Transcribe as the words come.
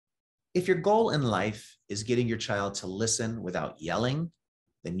If your goal in life is getting your child to listen without yelling,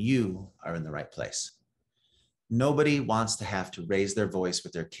 then you are in the right place. Nobody wants to have to raise their voice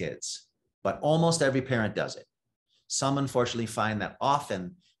with their kids, but almost every parent does it. Some unfortunately find that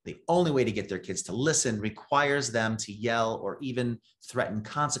often the only way to get their kids to listen requires them to yell or even threaten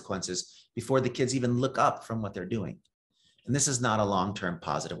consequences before the kids even look up from what they're doing. And this is not a long-term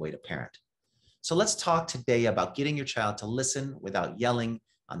positive way to parent. So let's talk today about getting your child to listen without yelling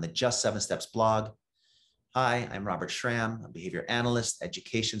on the Just 7 Steps blog. Hi, I'm Robert Schramm, a behavior analyst,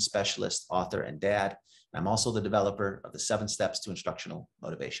 education specialist, author, and dad. I'm also the developer of the 7 Steps to Instructional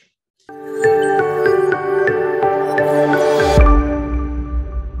Motivation.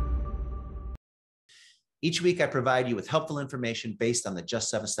 Each week, I provide you with helpful information based on the Just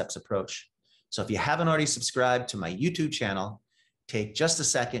 7 Steps approach. So if you haven't already subscribed to my YouTube channel, take just a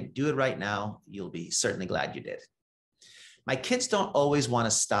second, do it right now. You'll be certainly glad you did. My kids don't always want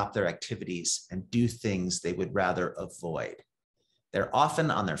to stop their activities and do things they would rather avoid. They're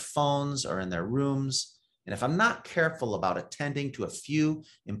often on their phones or in their rooms. And if I'm not careful about attending to a few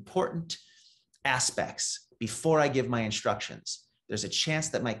important aspects before I give my instructions, there's a chance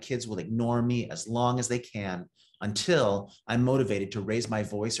that my kids will ignore me as long as they can until I'm motivated to raise my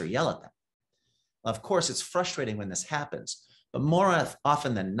voice or yell at them. Of course, it's frustrating when this happens, but more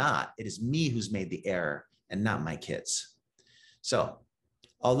often than not, it is me who's made the error and not my kids. So,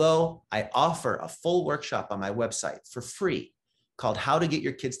 although I offer a full workshop on my website for free called How to Get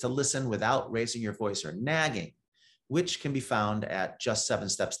Your Kids to Listen Without Raising Your Voice or Nagging, which can be found at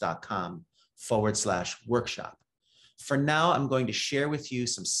just7steps.com/workshop. For now, I'm going to share with you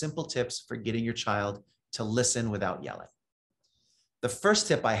some simple tips for getting your child to listen without yelling. The first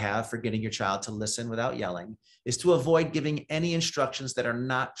tip I have for getting your child to listen without yelling is to avoid giving any instructions that are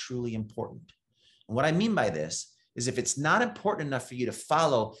not truly important. And what I mean by this is if it's not important enough for you to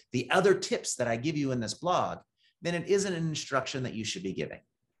follow the other tips that I give you in this blog, then it isn't an instruction that you should be giving.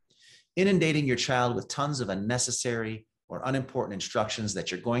 Inundating your child with tons of unnecessary or unimportant instructions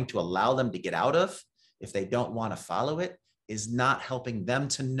that you're going to allow them to get out of if they don't want to follow it is not helping them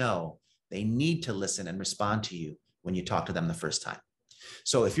to know they need to listen and respond to you when you talk to them the first time.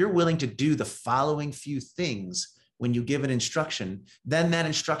 So if you're willing to do the following few things when you give an instruction, then that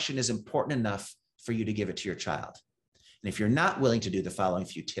instruction is important enough for you to give it to your child. And if you're not willing to do the following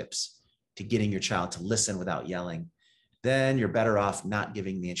few tips to getting your child to listen without yelling, then you're better off not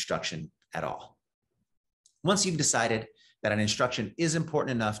giving the instruction at all. Once you've decided that an instruction is important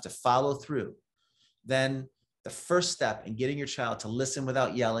enough to follow through, then the first step in getting your child to listen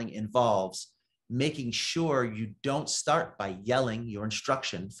without yelling involves making sure you don't start by yelling your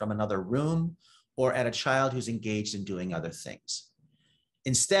instruction from another room or at a child who's engaged in doing other things.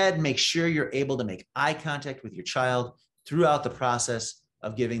 Instead, make sure you're able to make eye contact with your child throughout the process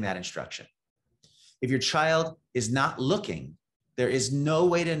of giving that instruction. If your child is not looking, there is no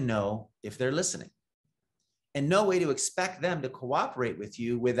way to know if they're listening, and no way to expect them to cooperate with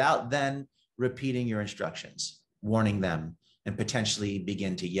you without then repeating your instructions, warning them, and potentially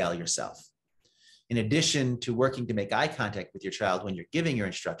begin to yell yourself. In addition to working to make eye contact with your child when you're giving your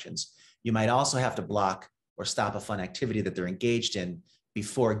instructions, you might also have to block or stop a fun activity that they're engaged in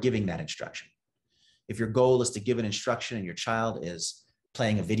before giving that instruction. If your goal is to give an instruction and your child is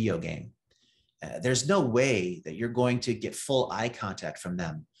playing a video game, there's no way that you're going to get full eye contact from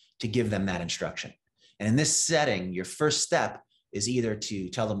them to give them that instruction. And in this setting, your first step is either to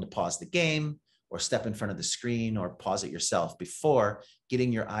tell them to pause the game or step in front of the screen or pause it yourself before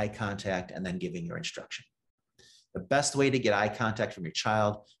getting your eye contact and then giving your instruction. The best way to get eye contact from your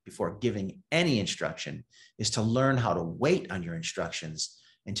child before giving any instruction is to learn how to wait on your instructions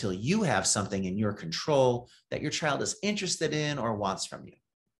until you have something in your control that your child is interested in or wants from you.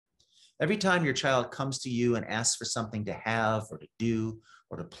 Every time your child comes to you and asks for something to have or to do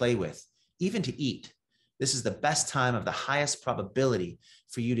or to play with, even to eat, this is the best time of the highest probability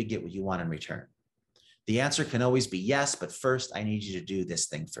for you to get what you want in return. The answer can always be yes, but first I need you to do this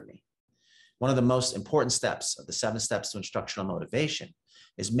thing for me. One of the most important steps of the 7 Steps to Instructional Motivation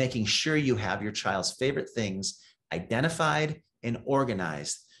is making sure you have your child's favorite things identified and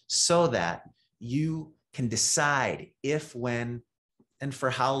organized so that you can decide if, when, and for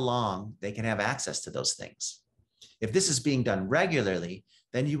how long they can have access to those things. If this is being done regularly,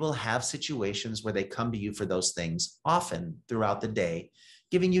 then you will have situations where they come to you for those things often throughout the day,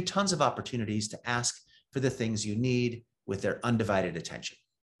 giving you tons of opportunities to ask for the things you need with their undivided attention.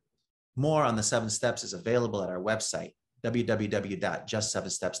 More on the 7 steps is available at our website,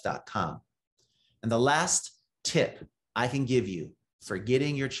 www.just7steps.com. And the last tip I can give you for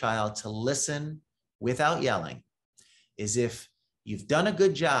getting your child to listen without yelling is if you've done a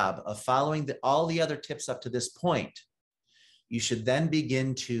good job of following all the other tips up to this point, you should then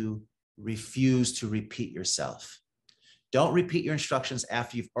begin to refuse to repeat yourself. Don't repeat your instructions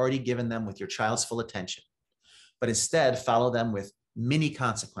after you've already given them with your child's full attention, but instead follow them with mini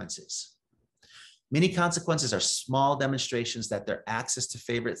consequences. Mini consequences are small demonstrations that their access to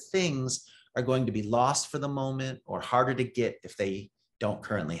favorite things are going to be lost for the moment or harder to get if they don't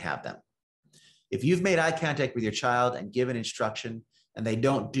currently have them. If you've made eye contact with your child and given instruction and they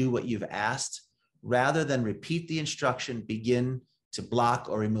don't do what you've asked, rather than repeat the instruction, begin to block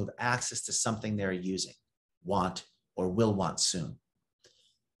or remove access to something they're using, want, or will want soon.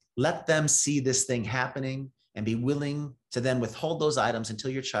 Let them see this thing happening and be willing to then withhold those items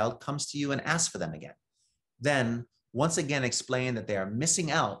until your child comes to you and asks for them again. Then, once again, explain that they are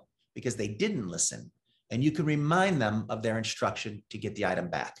missing out because they didn't listen, and you can remind them of their instruction to get the item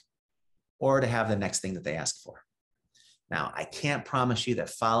back or to have the next thing that they asked for. Now, I can't promise you that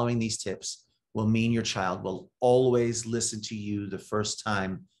following these tips will mean your child will always listen to you the first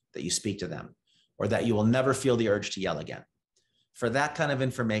time that you speak to them, or that you will never feel the urge to yell again. For that kind of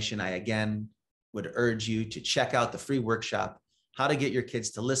information, I again would urge you to check out the free workshop, How to Get Your Kids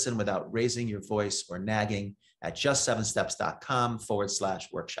to Listen Without Raising Your Voice or Nagging, at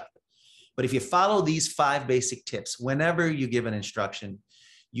just7steps.com/workshop. But if you follow these 5 basic tips, whenever you give an instruction,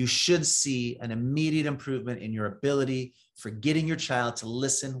 you should see an immediate improvement in your ability for getting your child to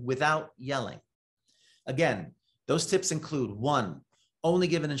listen without yelling. Again, those tips include 1, only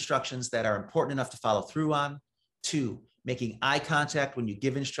giving instructions that are important enough to follow through on. 2, making eye contact when you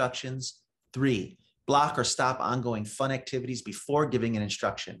give instructions. 3, block or stop ongoing fun activities before giving an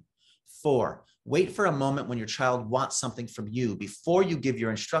instruction. 4, wait for a moment when your child wants something from you before you give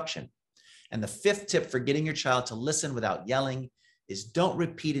your instruction. And the 5th tip for getting your child to listen without yelling is don't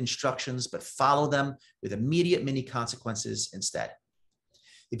repeat instructions, but follow them with immediate mini consequences instead.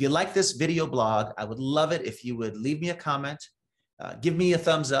 If you like this video blog, I would love it if you would leave me a comment, give me a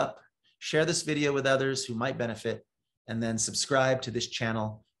thumbs up, share this video with others who might benefit, and then subscribe to this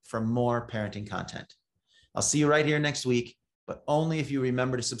channel for more parenting content. I'll see you right here next week, but only if you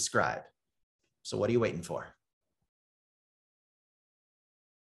remember to subscribe. So what are you waiting for?